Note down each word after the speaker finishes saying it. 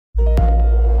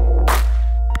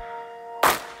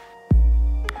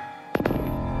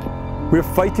We're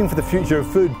fighting for the future of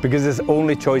food because it's the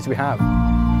only choice we have.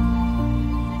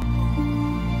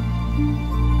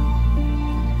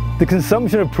 The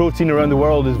consumption of protein around the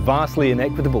world is vastly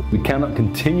inequitable. We cannot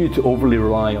continue to overly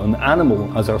rely on the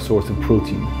animal as our source of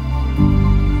protein.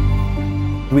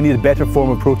 We need a better form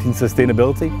of protein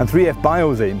sustainability, and 3F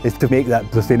Bio's aim is to make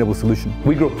that sustainable solution.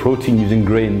 We grow protein using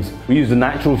grains. We use the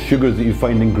natural sugars that you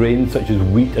find in grains such as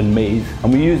wheat and maize,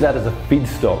 and we use that as a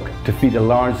feedstock to feed a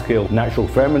large-scale natural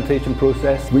fermentation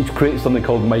process which creates something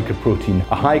called mycoprotein,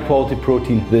 a high-quality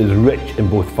protein that is rich in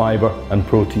both fibre and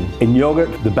protein. In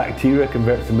yogurt, the bacteria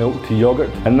converts the milk to yogurt,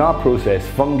 and in our process,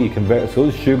 fungi converts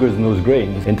those sugars and those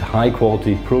grains into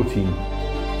high-quality protein.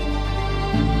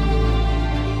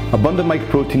 Abundant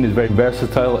mycoprotein is very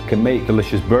versatile. It can make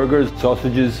delicious burgers,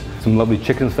 sausages, some lovely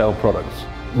chicken-style products.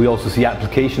 We also see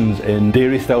applications in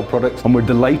dairy-style products, and we're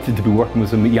delighted to be working with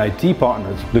some EIT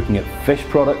partners looking at fish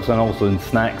products and also in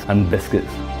snacks and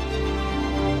biscuits.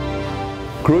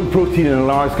 Growing protein in a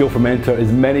large-scale fermenter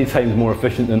is many times more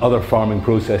efficient than other farming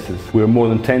processes. We are more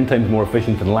than 10 times more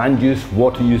efficient in land use,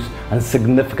 water use, and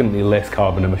significantly less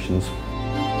carbon emissions.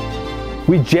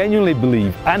 We genuinely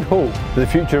believe and hope that the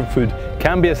future of food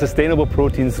can be a sustainable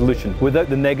protein solution without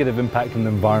the negative impact on the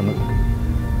environment.